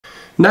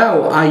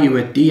Now, are you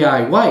a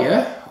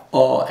DIYer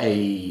or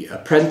a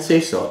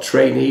apprentice or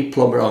trainee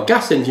plumber or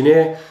gas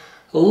engineer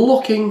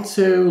looking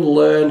to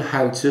learn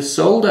how to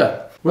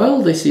solder?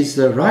 Well, this is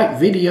the right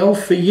video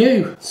for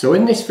you. So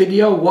in this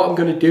video, what I'm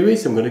going to do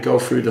is I'm going to go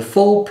through the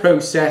full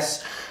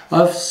process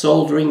of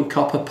soldering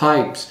copper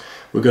pipes.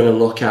 We're going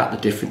to look at the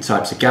different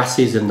types of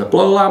gases and the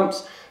blow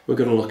lamps. We're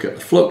going to look at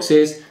the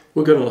fluxes.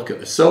 We're going to look at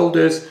the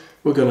solders.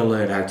 We're going to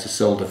learn how to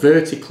solder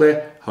vertically,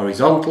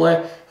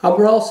 horizontally, and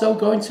we're also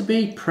going to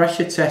be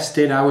pressure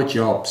testing our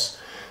jobs.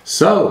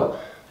 So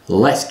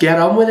let's get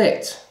on with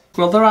it.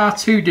 Well, there are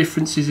two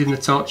differences in the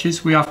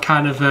torches. We have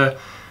kind of a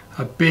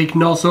big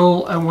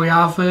nozzle and we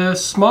have a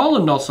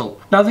smaller nozzle.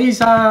 Now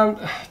these aren't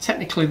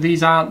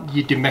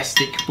your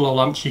domestic blow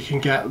lamps. You can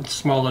get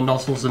smaller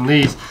nozzles than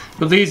these,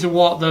 but these are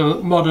what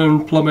the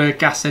modern plumber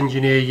gas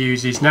engineer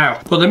uses now.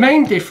 But the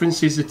main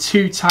difference is the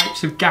two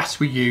types of gas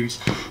we use.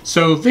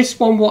 So this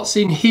one, what's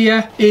in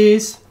here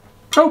is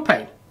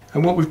propane,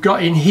 and what we've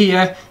got in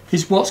here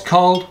is what's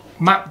called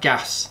MAP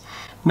gas.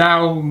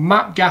 Now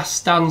MAP gas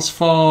stands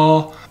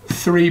for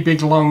three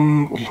big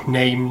long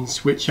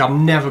names which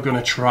I'm never going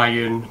to try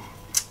and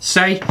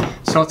say,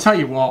 so I'll tell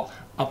you what,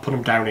 I'll put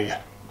them down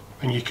here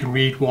and you can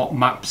read what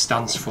MAP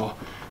stands for.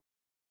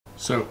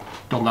 So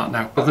done that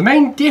now. But the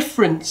main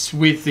difference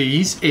with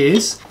these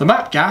is the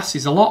MAP gas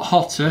is a lot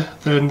hotter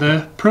than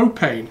the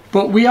propane,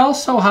 but we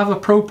also have a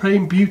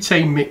propane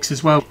butane mix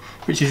as well,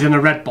 which is in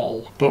a red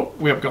bottle, but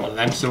we haven't got one of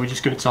them, so we're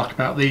just going to talk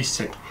about these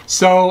two.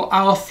 So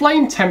our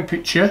flame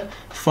temperature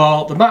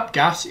for the MAP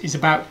gas is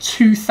about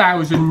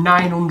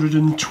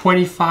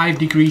 2,925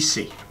 degrees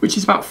C, which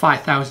is about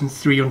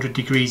 5,300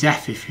 degrees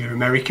F if you're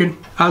American.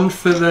 And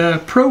for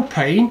the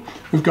propane,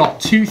 we've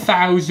got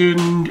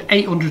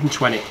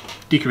 2,820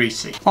 degrees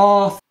C,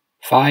 or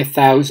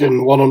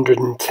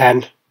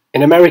 5,110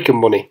 in American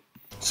money.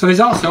 So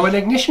there's also an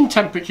ignition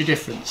temperature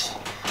difference.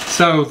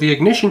 So the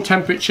ignition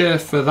temperature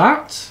for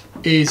that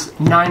is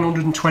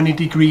 920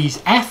 degrees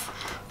F,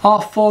 or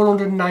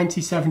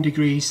 497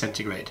 degrees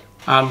centigrade.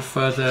 And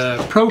for the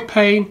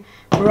propane,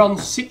 we're on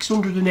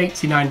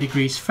 689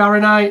 degrees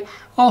Fahrenheit,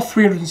 or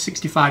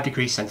 365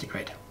 degrees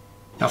centigrade.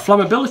 Now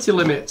flammability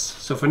limits.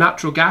 So for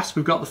natural gas,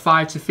 we've got the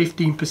 5 to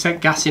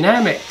 15% gas in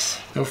air mix.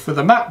 So for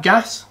the MAP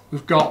gas,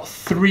 we've got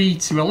 3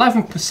 to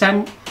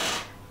 11%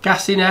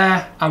 gas in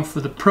air, and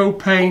for the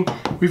propane,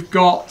 we've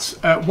got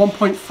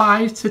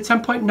 1.5 to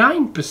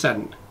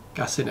 10.9%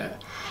 gas in air.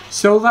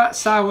 So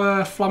that's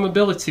our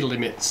flammability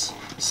limits.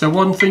 So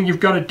one thing you've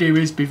got to do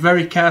is be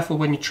very careful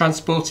when you're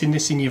transporting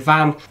this in your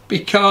van,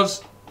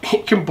 because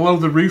it can blow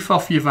the roof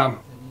off your van.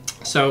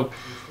 So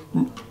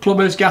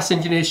plumbers, gas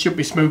engineers should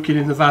be smoking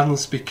in the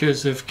vans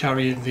because of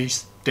carrying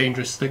these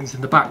dangerous things in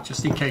the back,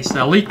 just in case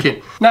they're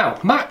leaking. Now,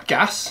 MAP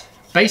gas,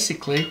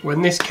 basically,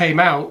 when this came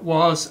out,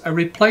 was a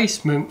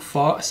replacement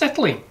for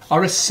acetylene,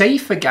 or a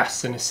safer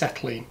gas than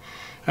acetylene.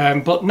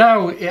 But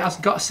now it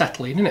hasn't got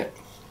acetylene in it.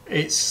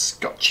 It's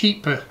got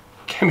cheaper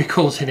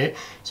chemicals in it,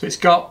 so it's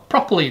got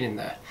propylene in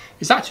there.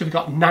 It's actually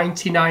got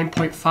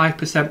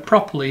 99.5%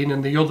 propylene,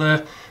 and the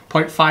other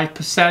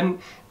 0.5%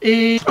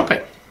 is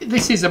propane.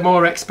 This is a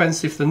more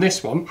expensive than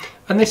this one,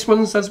 and this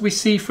one's, as we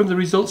see from the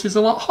results, is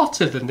a lot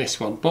hotter than this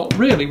one. But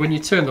really, when you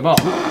turn them on,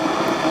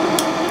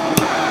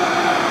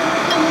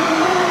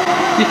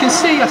 you can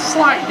see a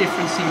slight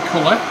difference in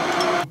colour,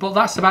 but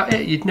that's about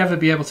it. You'd never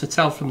be able to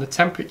tell from the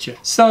temperature.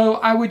 So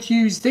I would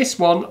use this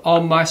one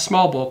on my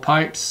small bore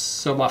pipes,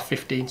 so my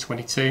 15,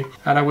 22,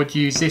 and I would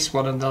use this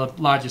one on the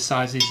larger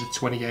sizes, the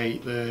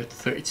 28, the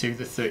 32,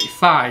 the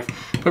 35.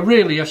 But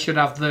really I should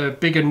have the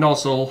bigger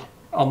nozzle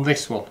on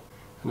this one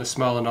and the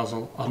smaller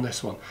nozzle on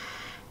this one.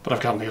 But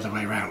I've gone the other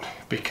way around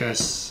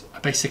because I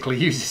basically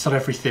use this on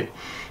everything,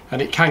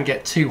 and it can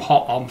get too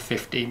hot on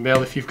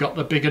 15mm if you've got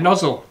the bigger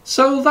nozzle.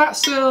 So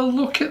that's a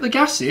look at the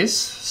gases.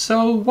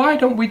 So why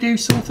don't we do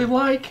something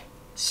like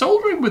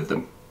soldering with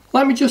them?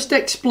 Let me just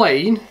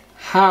explain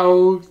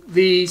how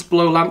these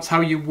blow lamps, how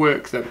you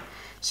work them.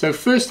 So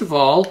first of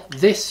all,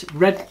 this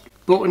red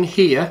button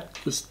here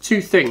does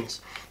two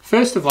things.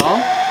 First of all,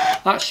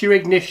 that's your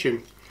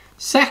ignition.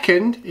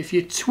 Second, if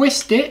you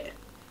twist it,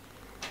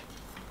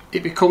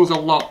 it becomes a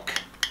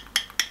lock.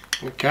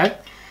 Okay,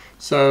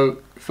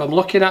 so if you're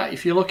looking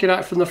at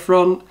it from the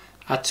front,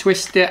 I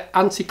twist it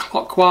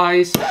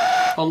anti-clockwise,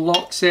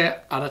 unlocks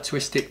it, and I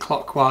twist it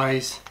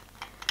clockwise,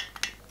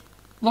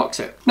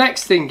 locks it.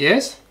 Next thing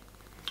is,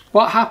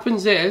 what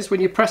happens is when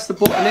you press the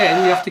button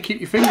in, you have to keep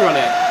your finger on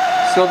it.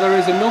 So there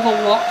is another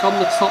lock on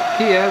the top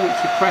here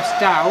which you press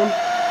down,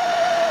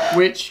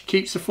 which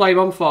keeps the flame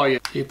on for you.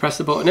 You press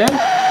the button in,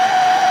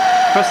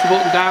 press the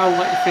button down,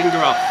 let your finger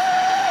off.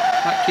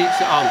 That keeps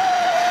it on.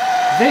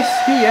 This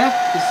here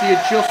is the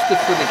adjuster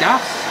for the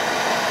gas.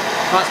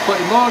 That's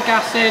putting more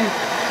gas in,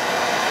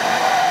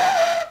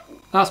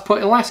 that's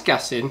putting less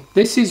gas in.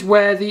 This is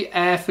where the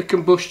air for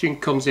combustion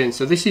comes in.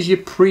 So this is your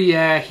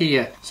pre-air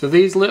here. So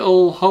these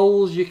little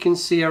holes you can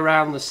see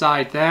around the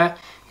side there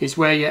is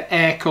where your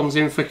air comes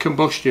in for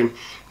combustion.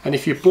 And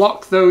if you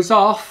block those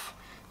off,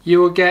 you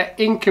will get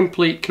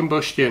incomplete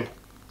combustion.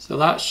 So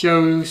that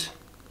shows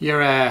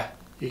your air.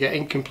 You get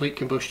incomplete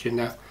combustion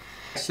now.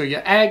 So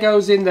your air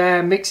goes in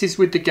there, mixes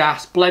with the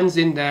gas, blends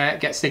in there,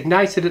 gets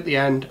ignited at the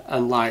end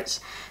and lights.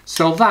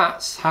 So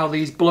that's how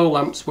these blow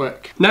lamps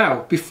work.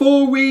 Now,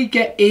 before we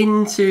get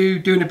into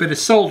doing a bit of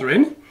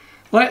soldering,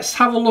 let's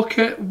have a look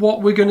at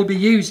what we're going to be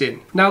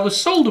using. Now, the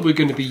solder we're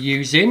going to be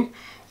using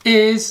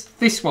is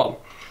this one.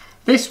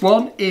 This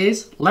one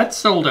is lead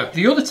solder.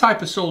 The other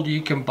type of solder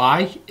you can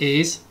buy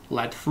is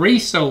lead-free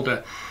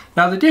solder.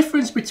 Now, the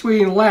difference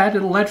between lead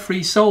and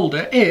lead-free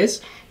solder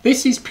is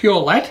this is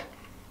pure lead,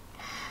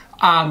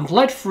 and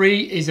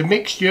lead-free is a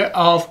mixture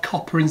of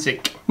copper and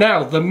zinc.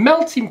 Now, the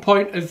melting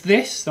point of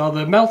this, or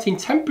the melting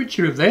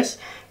temperature of this,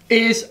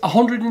 is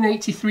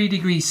 183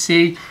 degrees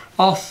C,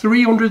 or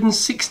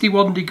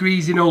 361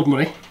 degrees in old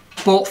money.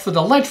 But for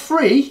the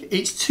lead-free,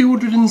 it's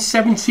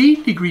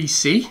 217 degrees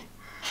C,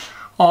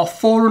 or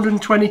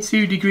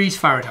 422 degrees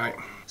Fahrenheit.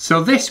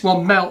 So this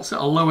one melts at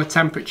a lower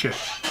temperature.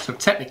 So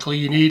technically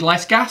you need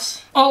less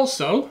gas.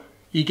 Also,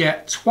 you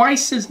get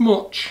twice as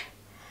much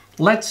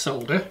lead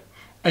solder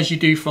as you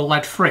do for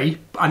lead-free,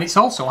 and it's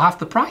also half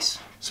the price.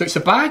 So it's a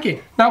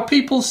bargain. Now,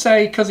 people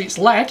say because it's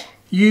lead,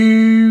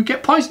 you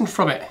get poisoned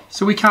from it,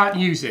 so we can't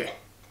use it.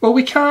 Well,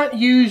 we can't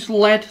use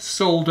lead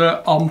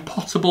solder on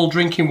potable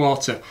drinking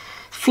water,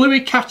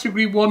 fluid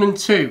category 1 and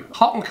 2,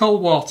 hot and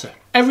cold water.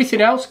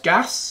 Everything else,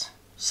 gas,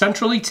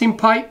 central heating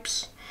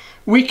pipes,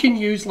 we can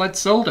use lead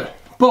solder.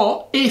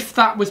 But if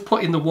that was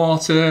put in the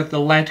water, the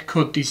lead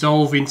could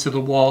dissolve into the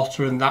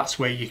water, and that's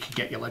where you could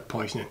get your lead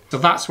poisoning. So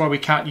that's why we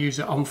can't use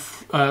it on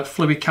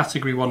fluid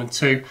category 1 and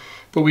 2,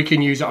 but we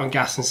can use it on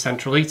gas and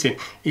central heating.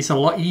 It's a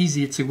lot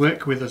easier to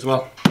work with as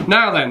well.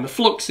 Now then, the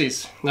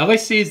fluxes. Now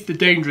this is the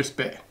dangerous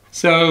bit.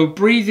 So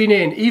breathing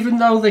in, even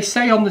though they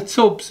say on the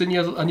tubs, and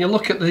you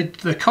look at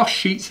the cost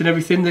sheets and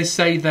everything, they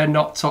say they're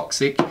not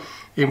toxic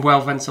in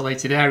well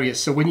ventilated areas.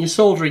 So when you're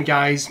soldering,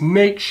 guys,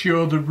 make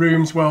sure the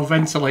room's well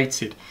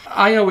ventilated.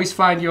 I always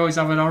find you always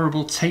have an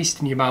horrible taste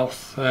in your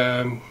mouth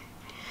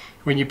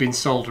when you've been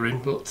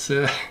soldering, but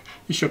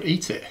you shouldn't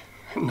eat it.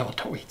 No,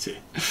 don't eat it.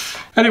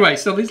 Anyway,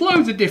 so there's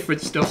loads of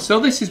different stuff.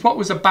 So this is what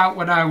was about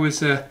when I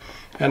was an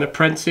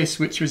apprentice,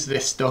 which was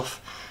this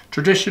stuff.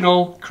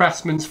 Traditional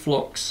craftsman's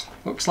flux.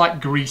 Looks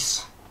like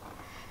grease.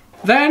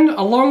 Then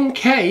along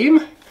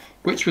came,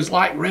 which was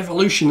like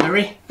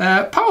revolutionary,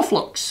 power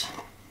flux,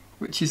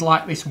 which is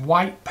like this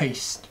white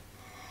paste.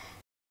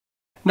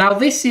 Now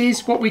this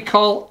is what we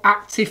call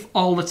active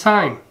all the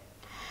time.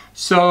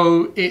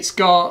 So it's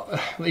got,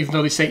 even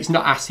though they say it's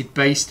not acid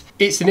based,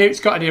 it's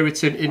got an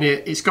irritant in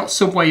it, it's got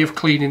some way of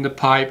cleaning the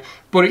pipe,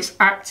 but it's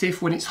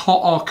active when it's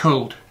hot or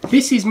cold.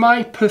 This is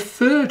my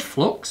preferred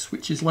flux,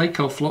 which is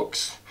Laco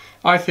flux.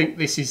 I think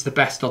this is the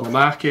best on the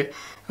market.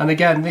 And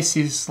again, this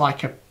is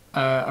like a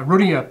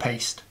runnier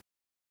paste.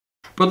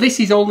 But this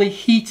is only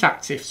heat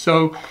active,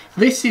 so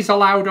this is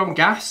allowed on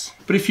gas.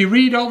 But if you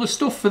read all the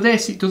stuff for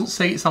this, it doesn't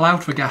say it's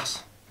allowed for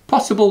gas.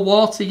 Potable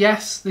water,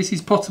 yes, this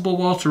is potable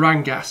water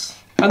and gas.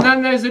 And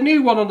then there's a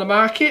new one on the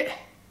market,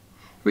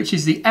 which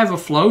is the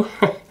Everflow,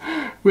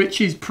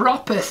 which is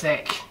proper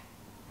thick.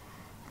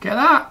 Get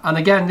that? And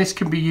again, this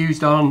can be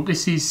used on,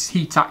 this is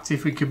heat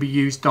active, it can be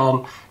used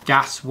on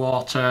gas,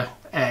 water,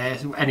 air,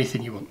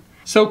 anything you want.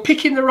 So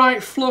picking the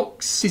right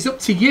flux is up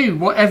to you,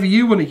 whatever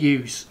you want to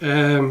use.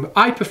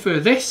 I prefer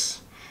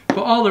this, but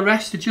all the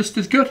rest are just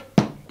as good.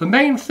 The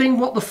main thing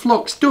what the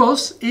flux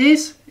does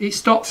is it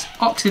stops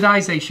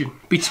oxidization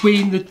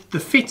between the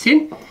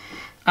fitting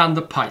and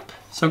the pipe.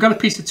 So I've got a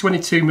piece of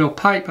 22mm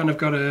pipe and I've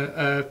got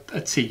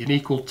a T, an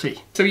equal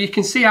T. So you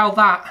can see how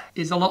that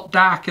is a lot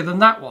darker than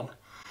that one,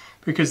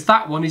 because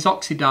that one is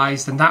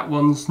oxidized and that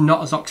one's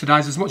not as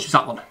oxidized as much as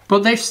that one.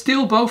 But they've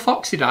still both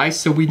oxidized,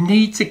 so we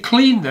need to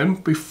clean them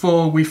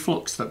before we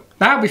flux them.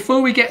 Now,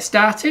 before we get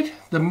started,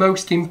 the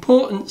most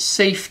important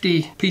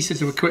safety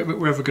pieces of equipment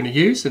we're ever going to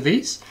use are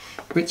these,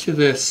 which are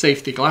the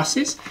safety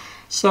glasses.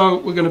 So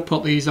we're going to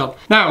put these on.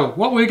 Now,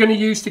 what we're going to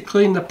use to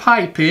clean the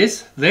pipe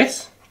is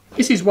this.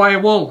 This is wire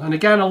wool, and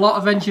again, a lot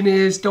of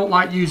engineers don't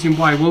like using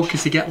wire wool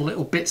because they get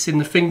little bits in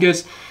the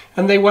fingers,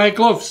 and they wear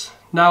gloves.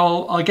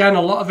 Now, again,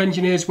 a lot of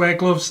engineers wear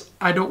gloves.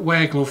 I don't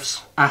wear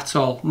gloves at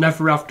all.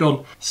 Never have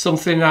done.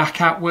 Something I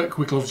can't work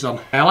with gloves on.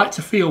 I like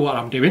to feel what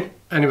I'm doing.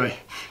 Anyway,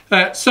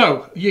 there's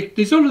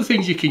other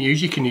things you can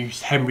use. You can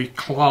use Henry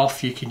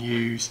cloth, you can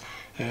use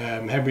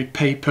Henry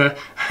paper,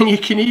 and you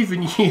can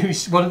even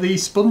use one of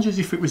these sponges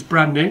if it was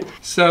brand new.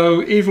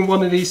 So even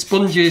one of these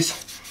sponges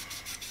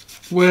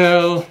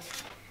will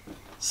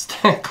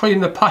clean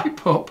the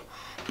pipe up.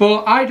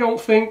 But I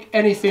don't think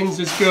anything's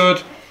as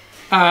good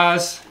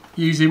as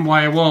using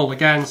wire wool.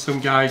 Again, some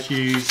guys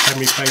use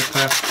Henry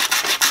paper,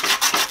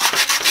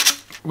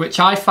 which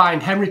I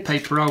find Henry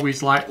paper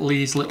always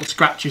leaves little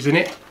scratches in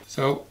it.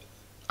 So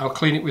I'll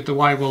clean it with the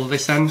wire wool at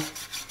this end.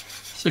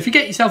 So if you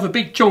get yourself a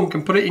big chunk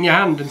and put it in your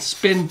hand and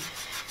spin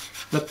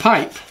the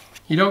pipe,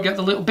 you don't get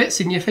the little bits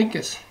in your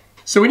fingers.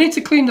 So we need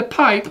to clean the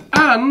pipe,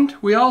 and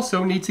we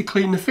also need to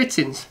clean the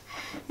fittings.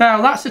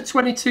 Now that's a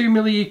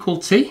 22mm equal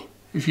T,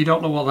 if you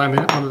don't know what one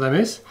of them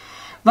is.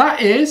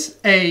 That is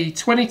a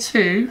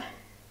 22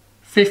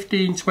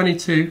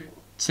 1522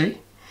 T,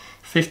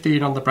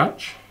 15 on the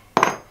branch.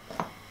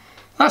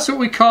 That's what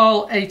we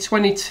call a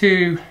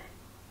 22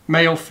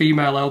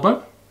 male-female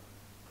elbow.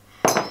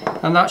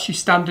 And that's your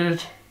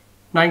standard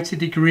 90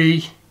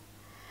 degree.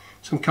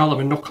 Some call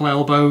them knuckle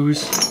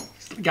elbows.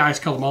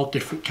 Guys call them all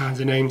different kinds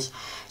of names.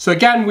 So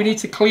again, we need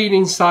to clean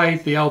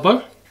inside the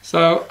elbow.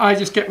 So I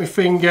just get my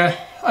finger,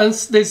 and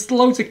there's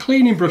loads of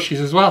cleaning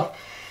brushes as well.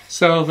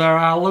 So there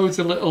are loads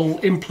of little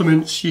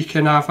implements you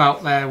can have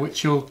out there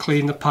which will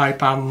clean the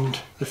pipe and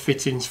the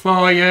fittings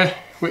for you,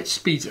 which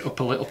speeds it up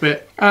a little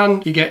bit.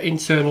 And you get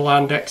internal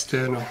and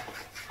external.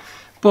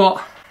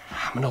 But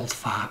I'm an old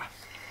fart.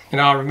 You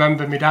know, I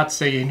remember my dad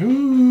saying,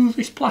 "Ooh,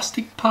 this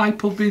plastic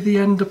pipe will be the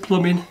end of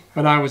plumbing,"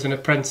 when I was an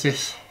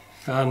apprentice.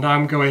 And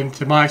I'm going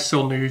to my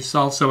son, who's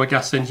also a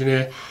gas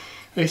engineer,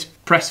 "This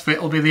press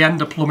fit will be the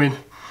end of plumbing."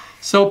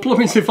 So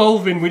plumbing's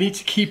evolving, we need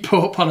to keep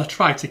up, and I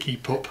try to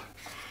keep up.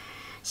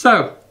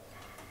 So,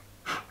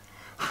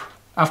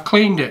 I've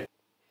cleaned it.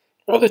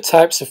 Other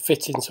types of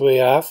fittings we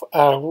have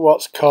are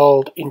what's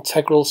called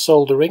integral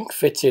soldering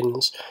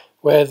fittings,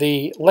 where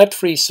the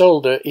lead-free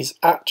solder is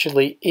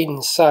actually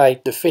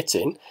inside the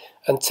fitting,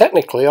 and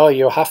technically all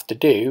you have to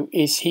do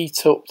is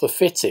heat up the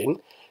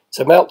fitting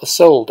to melt the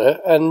solder,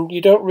 and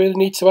you don't really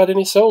need to add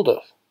any solder,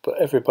 but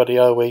everybody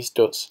always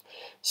does.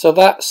 So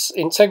that's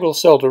integral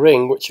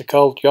soldering, which are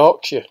called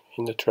Yorkshire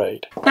in the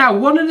trade. Now,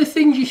 one of the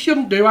things you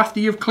shouldn't do after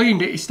you've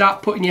cleaned it is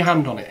start putting your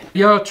hand on it.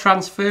 You're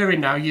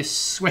transferring now your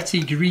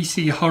sweaty,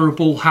 greasy,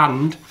 horrible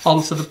hand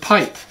onto the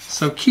pipe.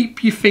 So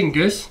keep your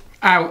fingers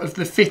out of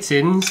the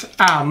fittings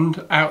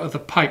and out of the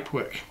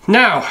pipework.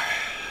 Now,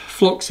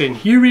 fluxing.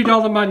 You read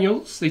all the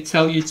manuals, they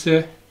tell you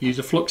to use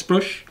a flux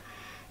brush,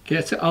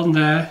 get it on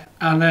there,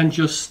 and then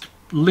just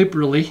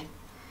liberally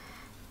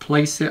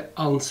place it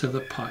onto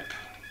the pipe.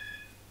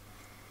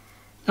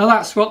 Now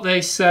that's what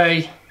they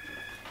say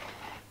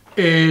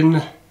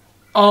in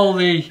all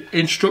the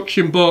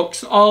instruction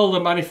books, all the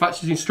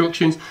manufacturer's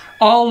instructions,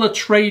 all the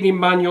training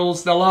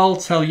manuals, they'll all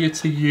tell you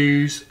to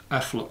use a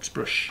flux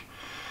brush.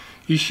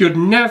 You should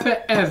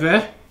never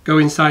ever go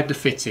inside the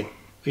fitting.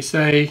 They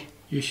say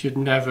you should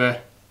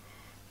never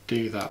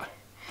do that.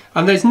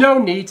 And there's no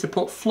need to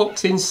put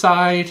flux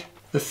inside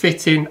the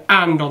fitting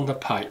and on the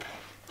pipe.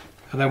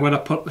 And then when I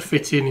put the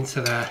fitting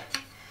into there,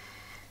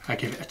 I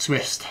give it a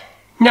twist.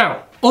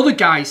 Now, other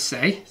guys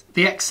say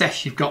the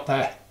excess you've got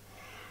there.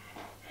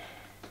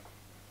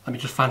 Let me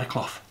just find a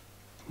cloth.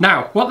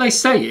 Now, what they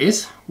say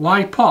is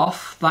wipe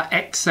off that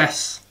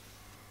excess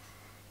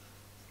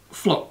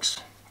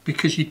flux,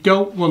 because you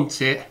don't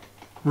want it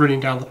running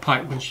down the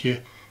pipe once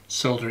you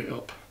solder it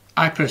up.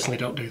 I personally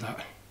don't do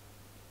that.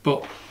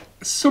 But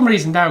for some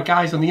reason now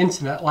guys on the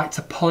internet like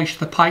to polish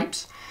the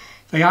pipes.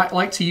 They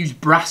like to use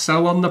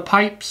Brasso on the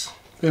pipes.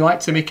 They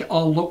like to make it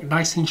all look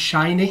nice and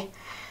shiny.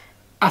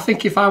 I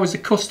think if I was a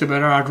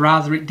customer, I'd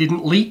rather it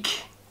didn't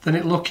leak than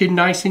it looking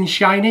nice and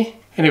shiny.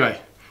 Anyway,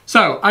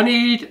 so I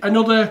need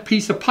another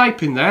piece of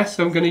pipe in there,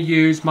 so I'm going to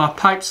use my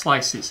pipe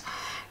slices.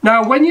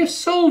 Now, when you're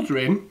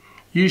soldering,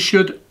 you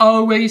should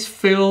always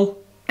fill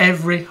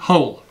every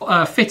hole,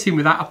 fitting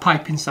without a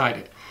pipe inside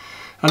it.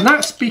 And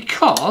that's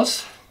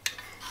because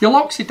you'll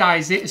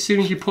oxidize it as soon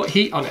as you put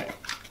heat on it.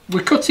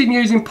 We're cutting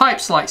using pipe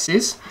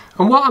slices,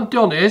 and what I've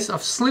done is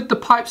I've slid the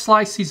pipe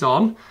slices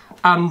on,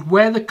 and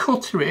where the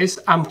cutter is,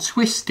 I'm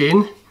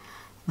twisting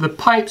the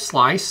pipe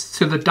slice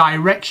to the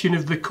direction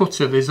of the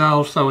cutter. There's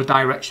also a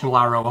directional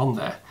arrow on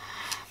there,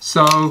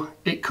 so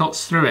it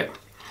cuts through it.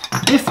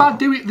 If I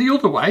do it the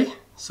other way,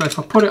 so if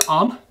I put it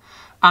on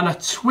and I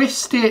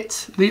twist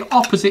it the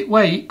opposite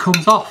way, it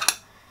comes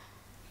off.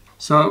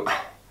 So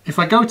if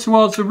I go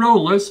towards the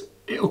rollers,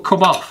 it will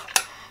come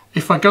off.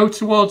 If I go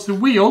towards the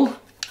wheel,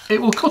 it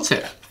will cut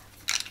it.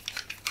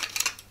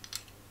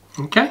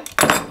 Okay,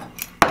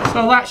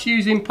 so that's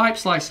using pipe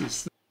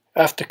slices.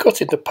 After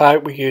cutting the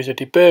pipe, we use a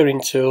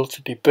deburring tool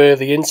to deburr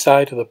the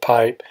inside of the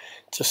pipe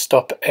to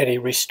stop any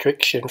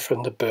restriction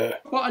from the burr.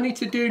 What I need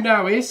to do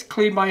now is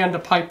clean my end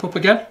of pipe up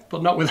again,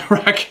 but not with a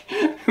rag,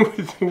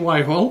 with the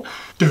wire wool.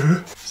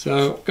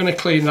 So I'm going to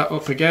clean that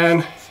up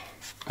again.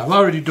 I've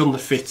already done the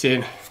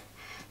fitting.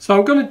 So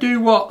I'm going to do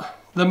what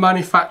the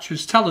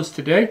manufacturers tell us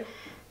to do,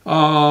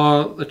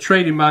 the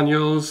training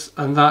manuals,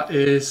 and that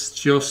is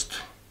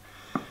just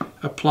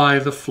apply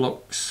the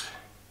flux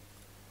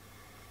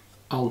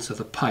onto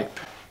the pipe.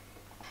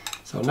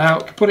 So now I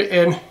can put it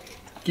in,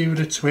 give it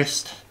a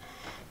twist,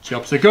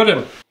 job's a good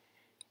one.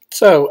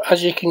 So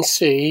as you can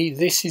see,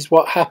 this is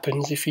what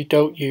happens if you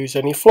don't use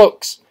any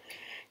flux.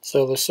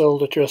 So the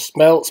solder just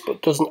melts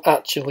but doesn't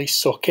actually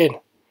suck in.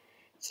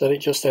 So it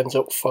just ends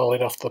up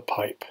falling off the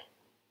pipe.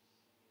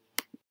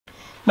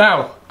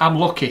 Now, I'm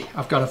lucky,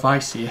 I've got a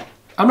vice here.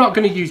 I'm not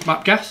going to use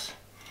MAP gas,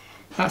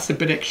 that's a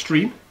bit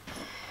extreme.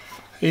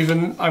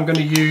 Even I'm going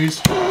to use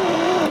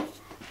the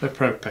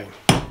propane.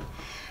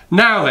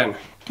 Now then,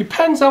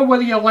 depends on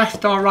whether you're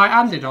left or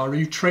right-handed or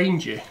who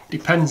trained you.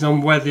 Depends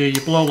on whether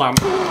your blow lamp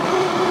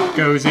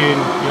goes in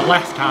your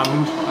left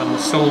hand and the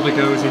solder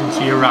goes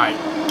into your right.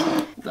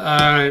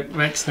 It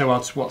makes no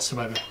odds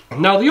whatsoever.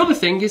 Now the other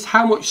thing is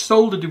how much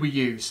solder do we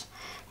use?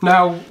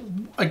 Now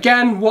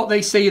again, what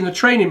they say in the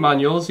training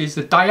manuals is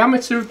the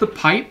diameter of the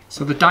pipe.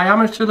 So the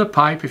diameter of the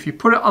pipe, if you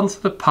put it onto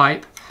the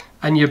pipe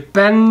and you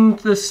bend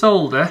the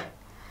solder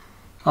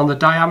on the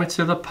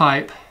diameter of the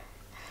pipe,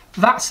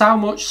 that's how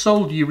much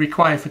solder you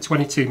require for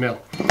 22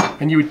 mil.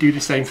 And you would do the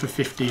same for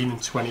 15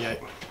 and 28.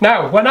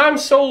 Now, when I'm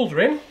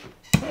soldering,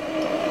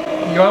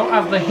 you won't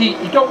have the heat.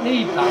 You don't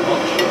need that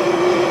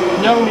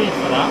much. No need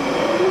for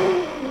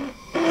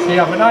that. So you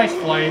have a nice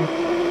flame.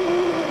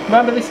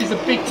 Remember, this is a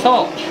big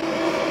torch.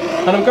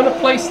 And I'm going to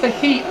place the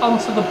heat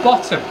onto the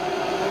bottom.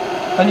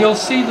 And you'll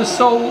see the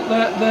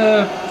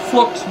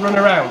flux run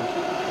around.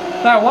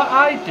 Now, what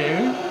I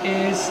do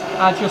is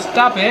I just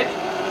dab it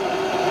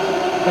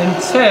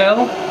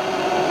until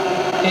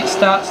it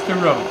starts to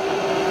run.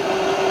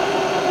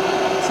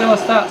 Until I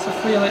start to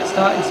feel it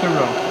starting to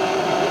run.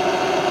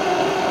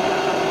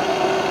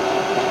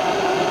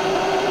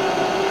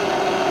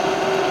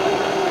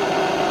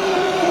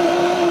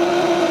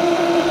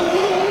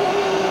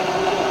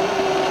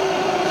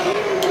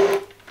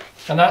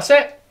 And that's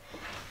it.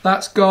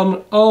 That's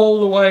gone all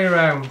the way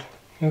around.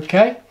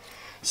 Okay?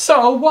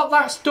 So what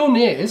that's done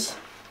is,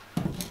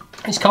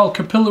 it's called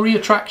capillary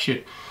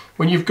attraction.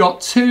 When you've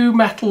got two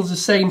metals the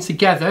same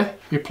together,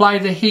 you apply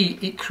the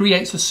heat, it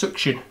creates a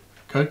suction.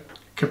 Okay?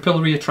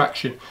 Capillary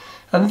attraction.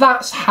 And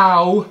that's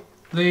how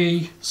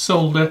the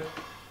solder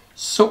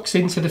sucks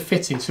into the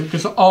fitting, so it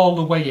goes all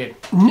the way in.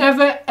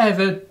 Never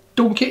ever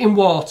dunk it in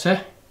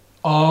water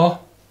or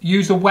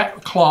use a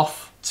wet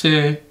cloth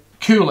to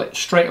cool it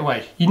straight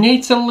away. You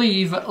need to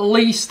leave at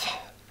least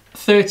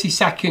 30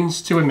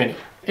 seconds to a minute.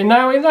 And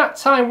now in that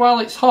time while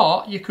it's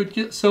hot, you could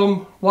get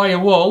some wire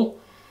wool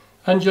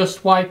and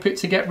just wipe it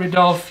to get rid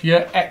of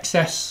your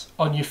excess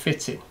on your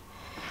fitting.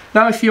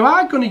 Now if you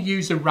are going to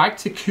use a rag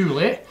to cool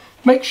it,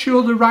 make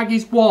sure the rag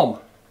is warm.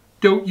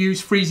 Don't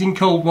use freezing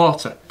cold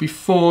water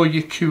before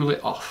you cool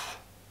it off.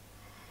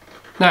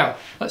 Now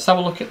let's have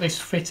a look at this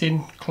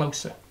fitting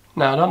closer.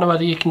 Now I don't know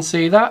whether you can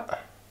see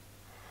that,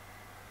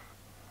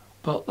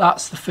 but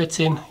that's the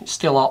fitting. It's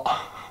still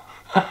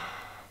hot.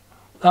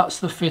 That's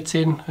the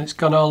fitting. It's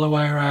gone all the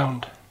way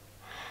around.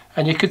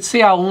 And you could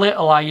see how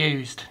little I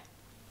used.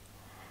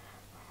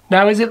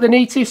 Now, is it the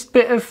neatest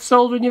bit of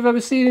soldering you've ever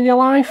seen in your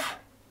life?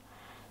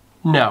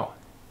 No.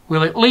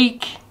 Will it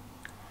leak?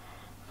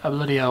 I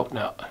bloody hope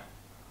not.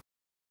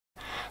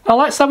 Now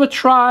let's have a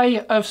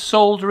try of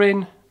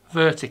soldering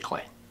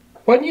vertically.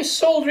 When you're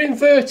soldering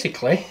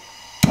vertically,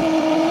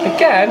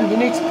 again, you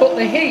need to put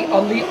the heat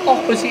on the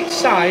opposite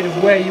side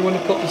of where you want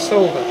to put the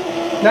solder.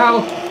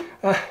 Now,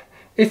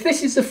 if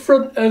this is the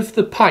front of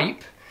the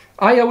pipe,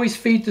 I always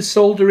feed the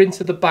solder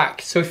into the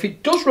back. So if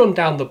it does run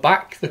down the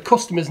back, the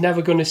customer's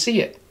never going to see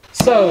it.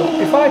 So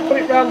if I put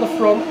it round the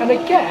front, and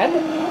again,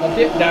 I'll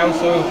dip down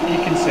so you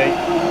can see,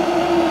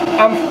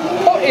 I'm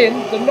putting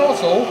the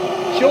nozzle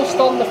just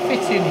on the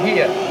fitting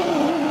here.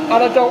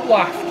 And I don't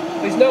waft.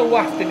 There's no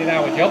wafting in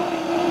our job.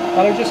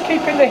 And I'm just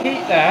keeping the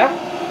heat there.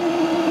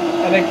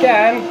 And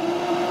again,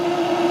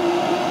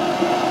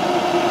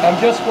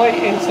 I'm just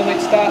waiting till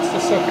it starts to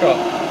suck up.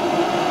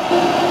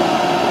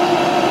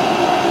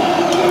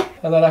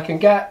 And then I can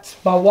get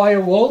my wire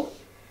wool.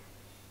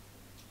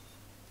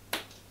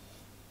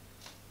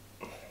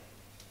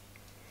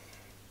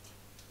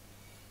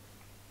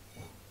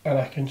 And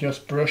I can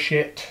just brush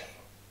it.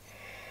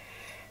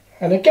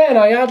 And again,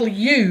 I hardly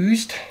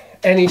used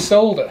any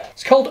solder.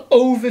 It's called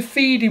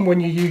overfeeding when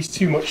you use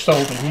too much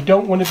solder. You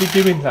don't want to be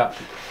doing that.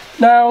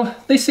 Now,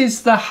 this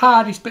is the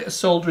hardest bit of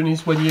soldering,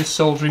 is when you're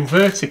soldering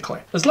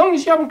vertically. As long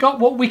as you haven't got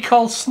what we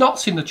call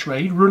snots in the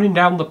trade running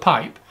down the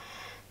pipe,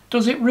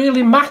 does it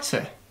really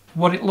matter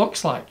what it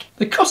looks like?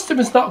 The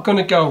customer's not going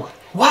to go,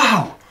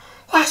 wow,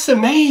 that's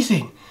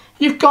amazing.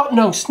 You've got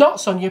no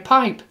snots on your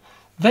pipe.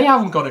 They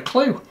haven't got a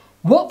clue.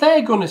 What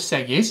they're going to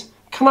say is,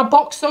 can I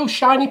box those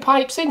shiny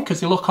pipes in because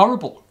they look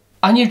horrible?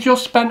 And you've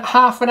just spent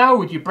half an hour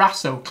with your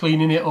brasso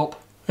cleaning it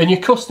up. And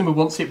your customer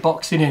wants it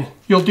boxing in.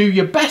 You'll do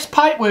your best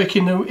pipe work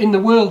in the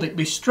world. It'll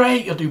be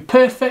straight, you'll do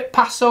perfect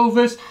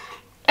passovers.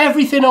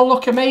 Everything will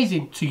look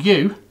amazing to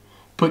you,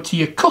 but to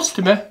your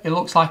customer, it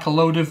looks like a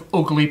load of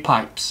ugly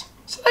pipes.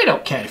 So they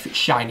don't care if it's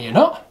shiny or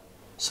not.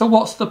 So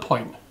what's the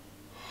point?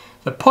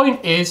 The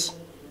point is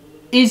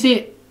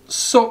it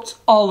sucked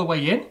all the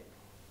way in?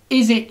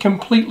 Is it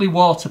completely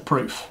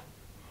waterproof?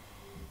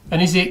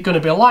 And is it going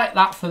to be like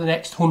that for the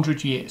next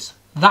 100 years?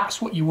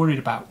 That's what you're worried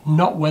about,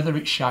 not whether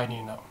it's shiny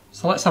or not.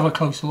 So let's have a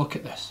closer look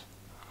at this.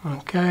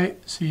 Okay,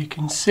 so you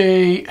can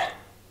see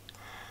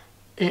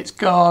it's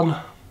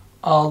gone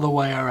all the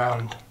way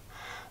around.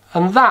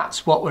 And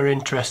that's what we're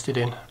interested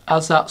in.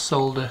 Has that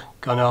solder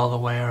gone all the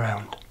way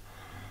around?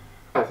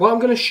 What I'm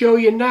going to show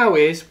you now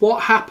is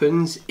what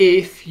happens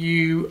if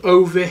you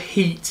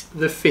overheat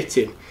the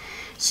fitting.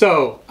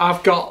 So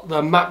I've got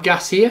the MAP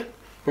gas here.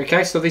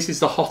 Okay, so this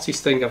is the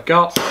hottest thing I've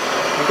got.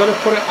 I'm going to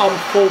put it on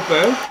full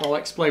burn. I'll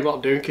explain what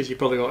I'm doing because you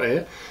probably won't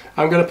hear.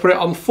 I'm going to put it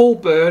on full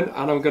burn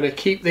and I'm going to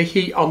keep the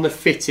heat on the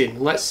fitting.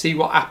 Let's see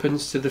what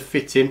happens to the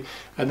fitting,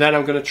 and then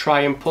I'm going to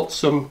try and put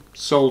some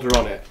solder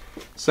on it.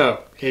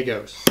 So here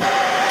goes.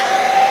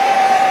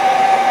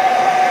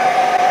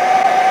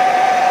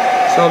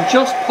 So I'm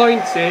just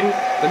pointing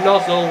the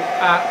nozzle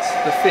at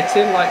the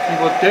fitting like you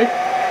would do.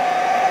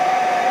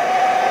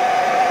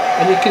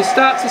 And you can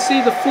start to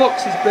see the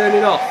flux is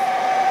burning off.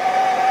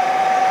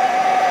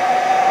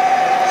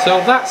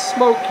 So that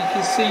smoke you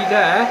can see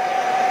there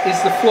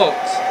is the flux.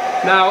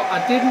 Now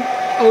I didn't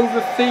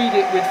overfeed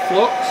it with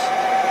flux.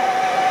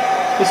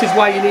 This is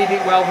why you need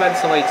it well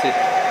ventilated.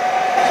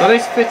 So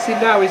this fitting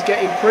now is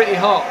getting pretty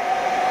hot.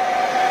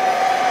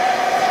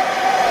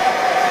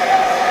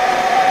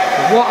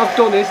 And what I've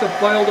done is I've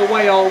boiled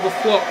away all the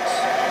flux.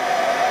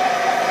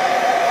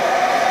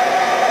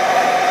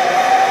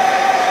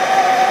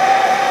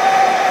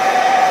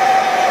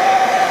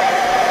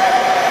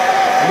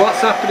 And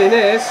what's happening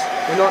is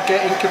we're not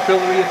getting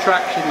capillary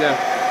attraction now.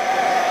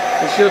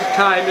 It's just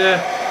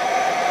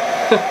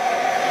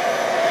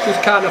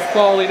kind of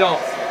falling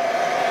off.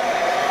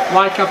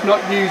 Like I've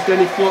not used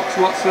any flux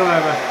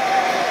whatsoever.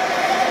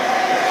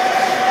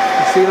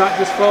 You see that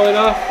just falling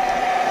off?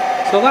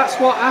 So that's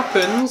what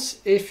happens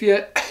if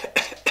you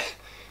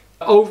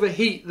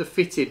overheat the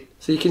fitting.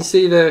 So you can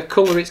see the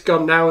colour it's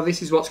gone now.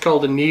 This is what's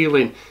called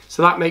annealing.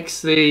 So that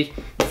makes the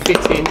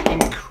fitting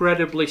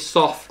incredibly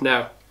soft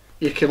now.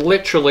 You can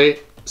literally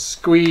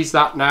squeeze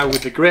that now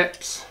with the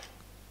grips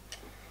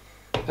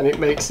and it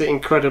makes it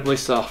incredibly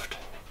soft.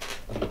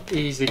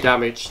 Easily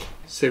damaged.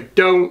 So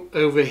don't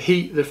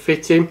overheat the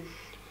fitting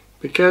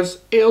because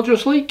it'll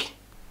just leak.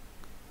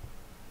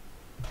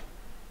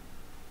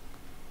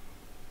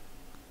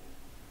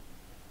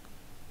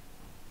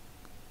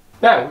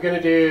 Now we're going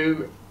to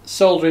do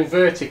soldering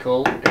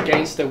vertical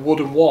against a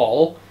wooden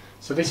wall.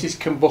 So this is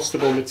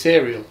combustible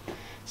material.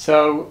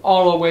 So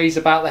always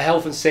about the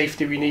health and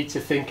safety we need to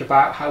think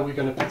about how we're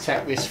going to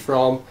protect this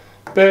from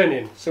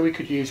burning. So we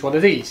could use one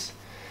of these.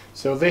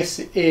 So this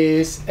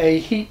is a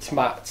heat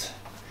mat.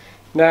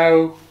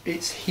 Now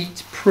it's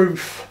heat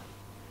proof,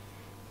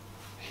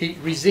 heat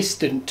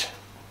resistant,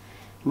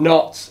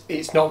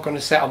 it's not going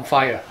to set on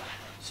fire.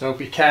 So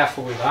be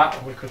careful with that,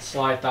 and we could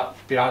slide that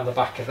behind the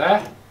back of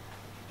there,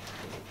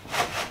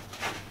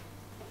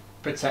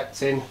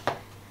 protecting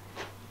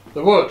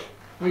the wood.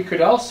 We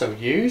could also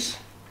use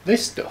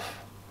this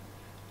stuff,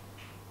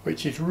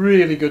 which is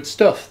really good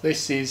stuff.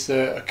 This is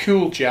a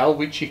cool gel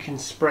which you can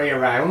spray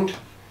around,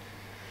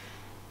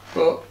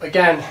 but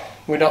again,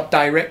 we're not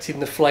directing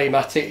the flame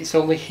at it, it's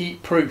only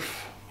heat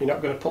proof. You're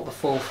not going to put the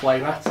full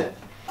flame at it.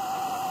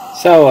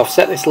 So I've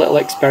set this little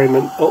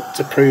experiment up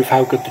to prove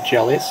how good the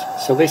gel is.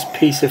 So this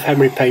piece of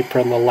Henry paper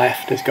on the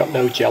left has got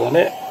no gel on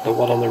it, the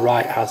one on the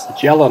right has the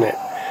gel on it.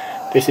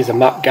 This is a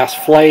MAP gas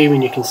flame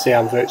and you can see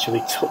I'm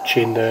virtually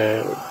touching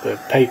the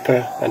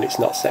paper and it's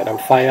not setting on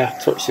fire.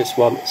 Touch this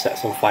one, it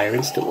sets on fire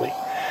instantly.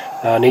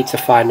 Now I need to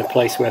find a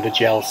place where the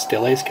gel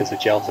still is because the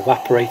gel's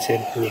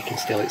evaporating and you can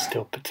it's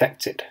still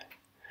protected.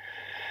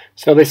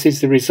 So this is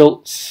the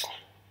results.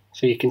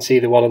 So you can see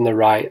the one on the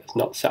right is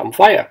not set on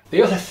fire.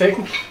 The other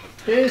thing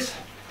is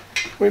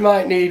we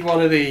might need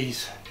one of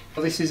these.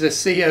 This is a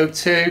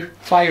CO2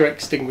 fire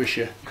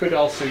extinguisher. You could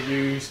also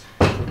use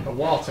a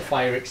water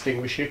fire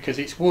extinguisher because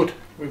it's wood.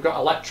 We've got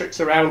electrics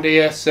around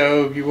here,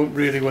 so you wouldn't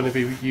really want to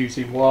be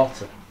using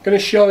water. I'm going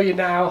to show you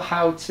now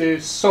how to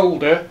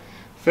solder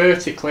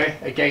vertically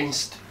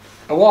against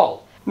a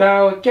wall.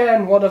 Now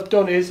again, what I've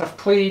done is I've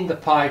cleaned the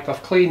pipe,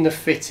 I've cleaned the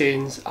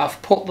fittings,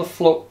 I've put the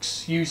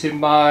flux using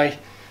my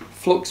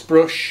flux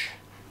brush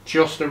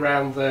just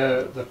around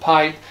the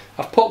pipe.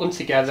 I've put them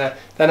together,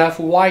 then I've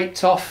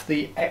wiped off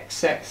the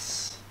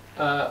excess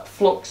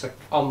flux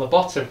on the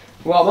bottom.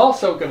 What I'm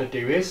also going to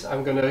do is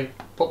I'm going to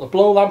put the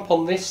blow lamp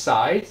on this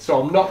side,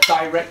 so I'm not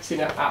directing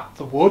it at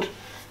the wood.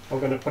 I'm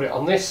going to put it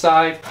on this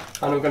side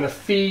and I'm going to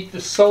feed the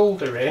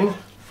solder in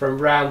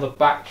from round the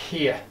back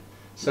here.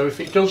 So if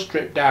it does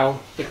drip down,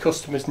 the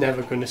customer's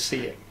never going to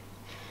see it.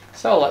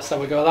 So let's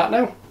have a go at that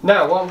now.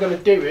 Now what I'm going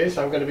to do is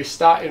I'm going to be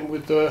starting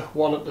with the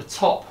one at the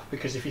top,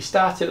 because if you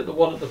started at the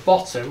one at the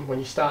bottom, when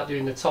you start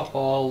doing the top,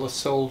 all the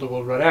solder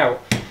will run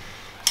out.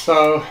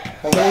 So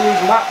I'm going to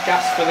use MAP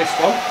gas for this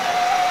one.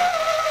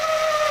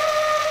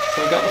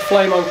 So I've got the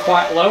flame on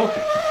quite low.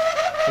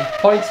 I'm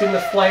pointing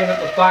the flame at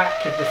the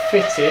back of the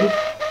fitting.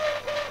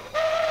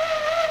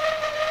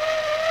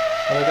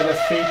 And I'm going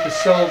to feed the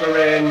solder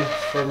in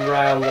from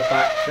round the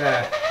back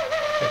there.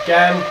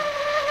 Again,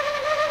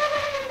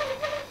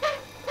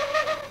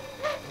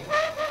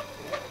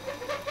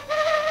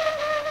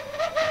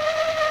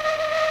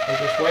 I'll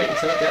just wait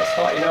until it gets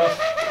hot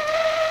enough.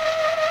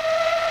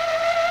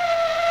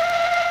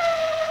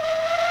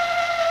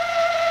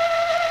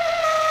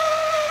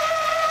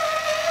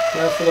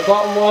 Now for the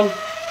bottom one,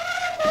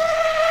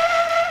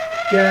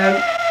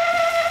 again.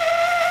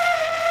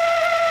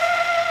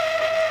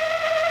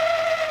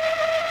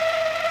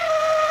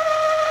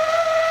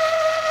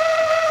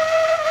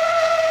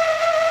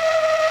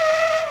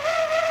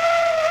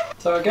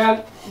 So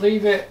again,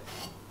 leave it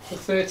for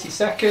 30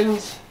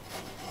 seconds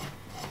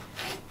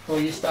before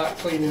you start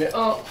cleaning it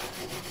up.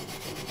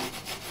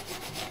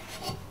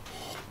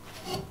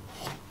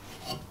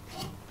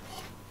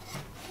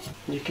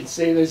 You can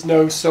see there's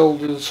no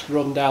solders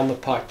run down the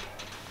pipe.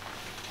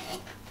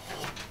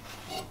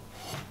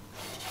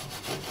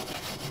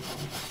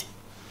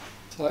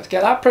 So let's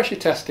get that pressure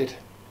tested.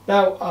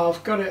 Now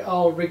I've got it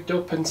all rigged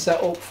up and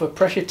set up for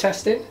pressure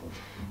testing.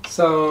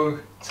 So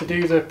to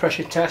do the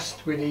pressure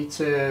test we need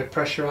to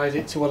pressurise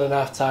it to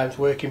 1.5 times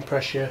working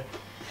pressure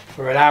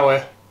for an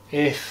hour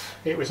if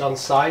it was on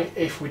site,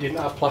 if we didn't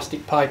have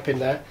plastic pipe in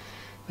there.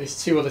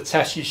 There's 2 other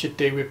tests you should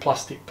do with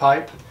plastic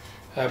pipe,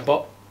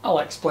 but I'll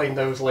explain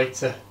those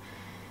later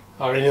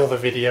or in other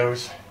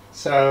videos.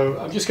 So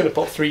I'm just going to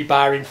put 3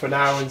 bar in for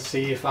now and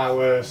see if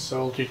our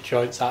soldered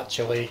joints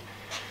actually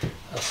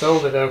are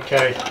soldered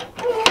okay.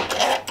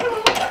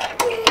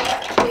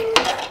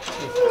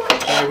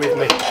 Bear with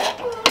me.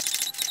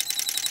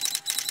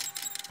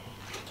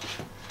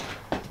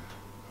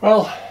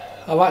 Well,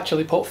 I've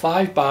actually put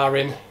 5 bar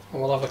in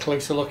and we'll have a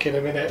closer look in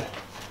a minute.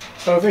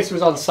 So if this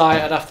was on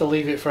site I'd have to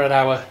leave it for an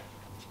hour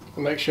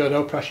and make sure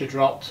no pressure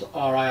dropped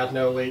or I had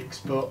no leaks,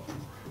 but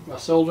my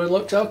soldering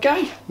looks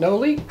okay, no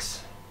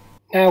leaks.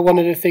 Now one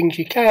of the things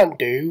you can't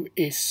do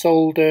is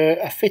solder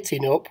a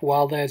fitting up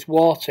while there's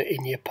water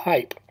in your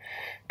pipe,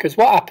 because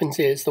what happens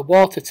is the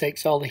water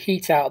takes all the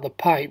heat out of the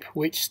pipe,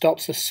 which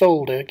stops the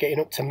solder getting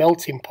up to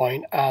melting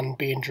point and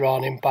being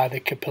drawn in by the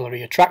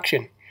capillary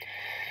attraction.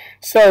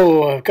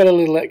 So I've got a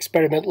little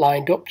experiment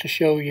lined up to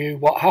show you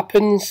what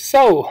happens,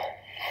 so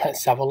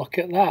let's have a look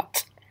at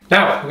that.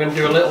 Now we're going to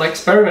do a little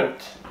experiment,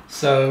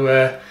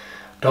 so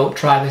don't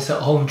try this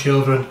at home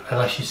children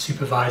unless you're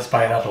supervised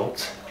by an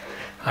adult.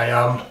 I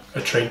am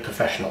a trained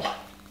professional.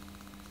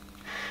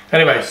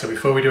 Anyway, so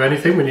before we do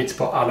anything we need to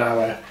put on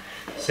our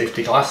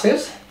safety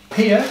glasses.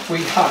 Here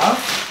we have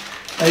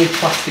a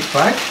plastic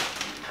bag.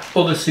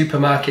 Other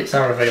supermarkets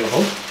are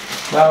available.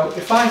 Now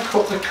if I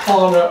cut the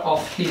corner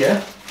off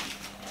here,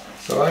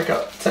 so I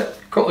cut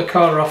the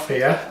corner off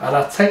here and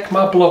I take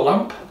my blow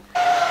lamp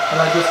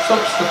and I just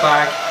touch the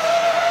bag,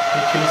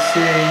 you can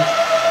see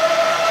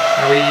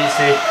how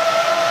easy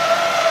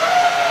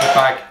the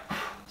bag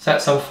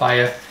sets on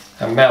fire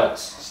and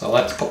melts. So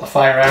let's put the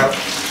fire out.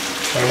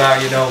 So now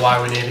you know why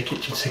we're near the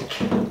kitchen sink.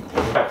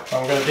 What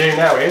I'm going to do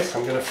now is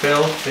I'm going to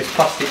fill this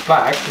plastic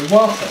bag with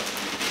water.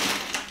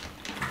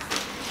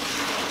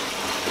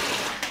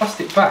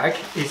 Plastic bag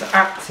is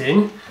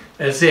acting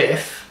as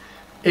if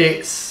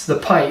it's the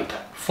pipe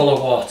full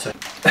of water.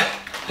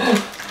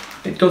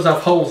 It does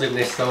have holes in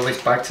this though, this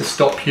bag, to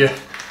stop you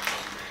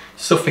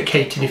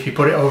suffocating if you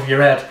put it over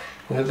your head.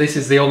 This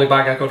is the only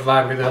bag I could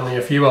find with only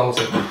a few holes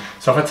in.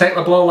 So if I take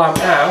the blow lamp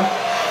now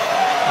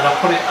and I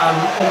put it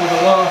under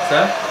the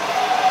water,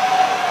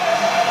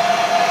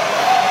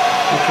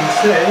 you can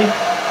see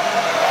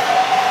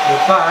the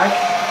bag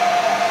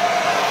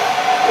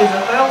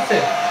isn't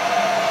melting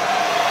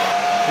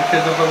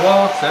because of the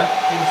water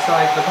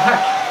inside the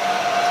bag.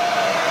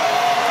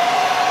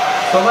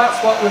 So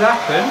that's what would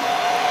happen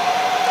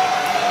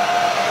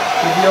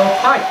with your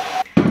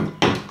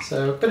pipe.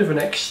 So a bit of an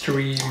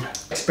extreme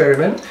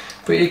experiment,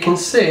 but you can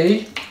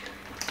see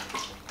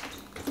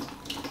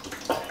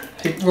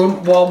it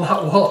won't warm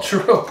that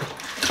water up.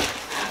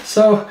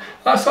 So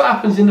that's what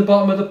happens in the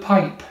bottom of the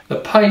pipe.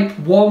 The pipe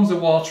warms the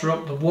water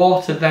up, the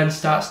water then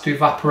starts to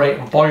evaporate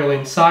and boil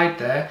inside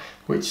there,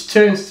 which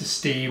turns to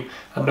steam,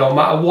 and no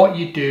matter what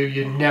you do,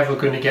 you're never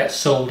going to get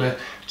solder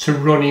to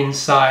run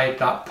inside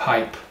that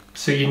pipe.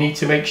 So you need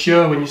to make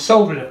sure when you're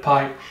soldering a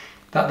pipe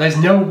that there's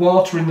no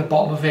water in the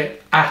bottom of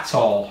it at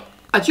all.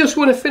 I just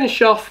want to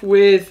finish off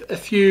with a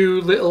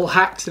few little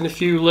hacks and a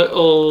few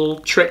little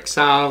tricks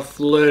I've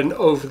learned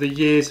over the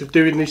years of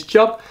doing this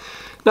job.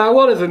 Now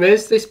one of them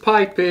is, this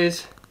pipe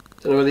is,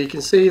 I don't know whether you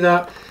can see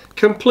that,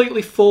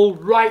 completely full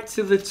right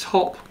to the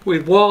top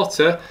with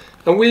water,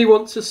 and we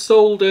want to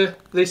solder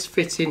this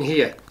fitting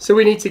here. So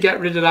we need to get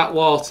rid of that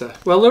water.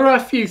 Well, there are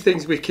a few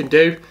things we can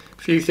do,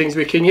 a few things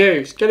we can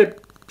use. Get a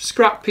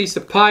scrap piece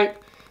of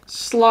pipe,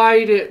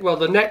 slide it, well,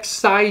 the next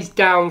size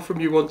down from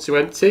you want to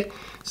empty.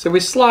 So we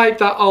slide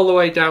that all the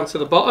way down to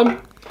the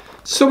bottom.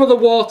 Some of the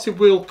water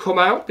will come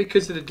out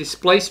because of the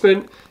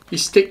displacement. You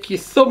stick your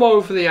thumb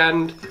over the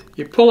end,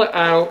 you pull it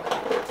out,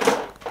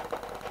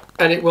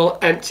 and it will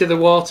empty the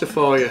water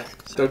for you.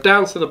 So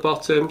down to the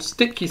bottom,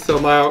 stick your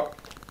thumb out,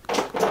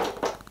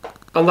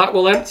 and that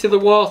will empty the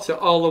water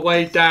all the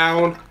way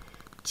down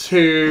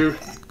to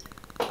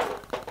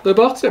the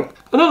bottom.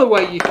 Another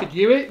way you could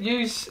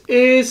use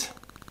is,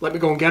 let me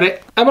go and get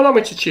it, a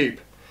manometer tube.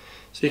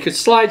 So you could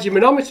slide your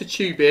manometer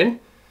tube in,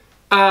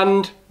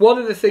 and one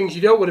of the things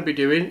you don't want to be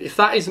doing, if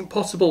that isn't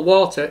potable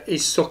water,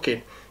 is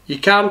sucking. You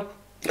can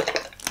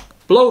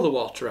blow the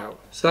water out.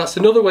 So that's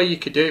another way you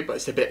could do it, but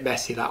it's a bit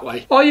messy that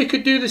way. Or you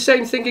could do the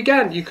same thing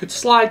again. You could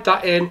slide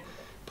that in,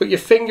 put your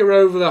finger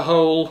over the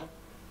hole,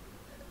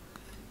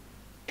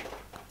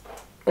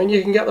 and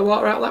you can get the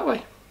water out that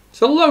way.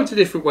 So loads of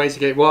different ways to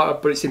get water,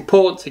 but it's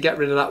important to get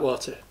rid of that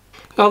water.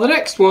 Now the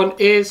next one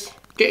is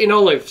getting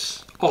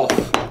olives off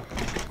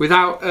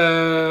without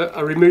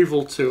a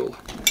removal tool.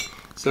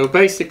 So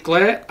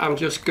basically I'm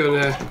just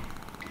gonna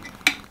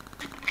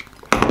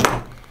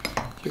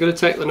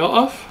take the nut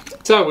off.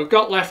 So we've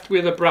got left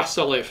with a brass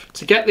olive.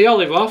 To get the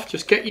olive off,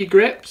 just get your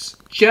grips,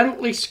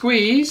 gently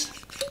squeeze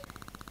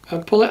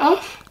and pull it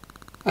off.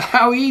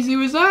 How easy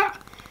was that?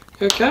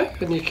 Okay,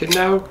 and you can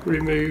now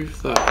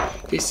remove that.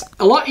 It's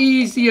a lot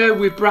easier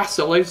with brass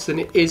olives than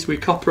it is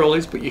with copper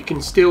olives, but you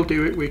can still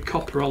do it with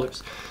copper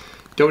olives.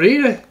 Don't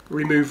need a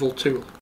removal tool.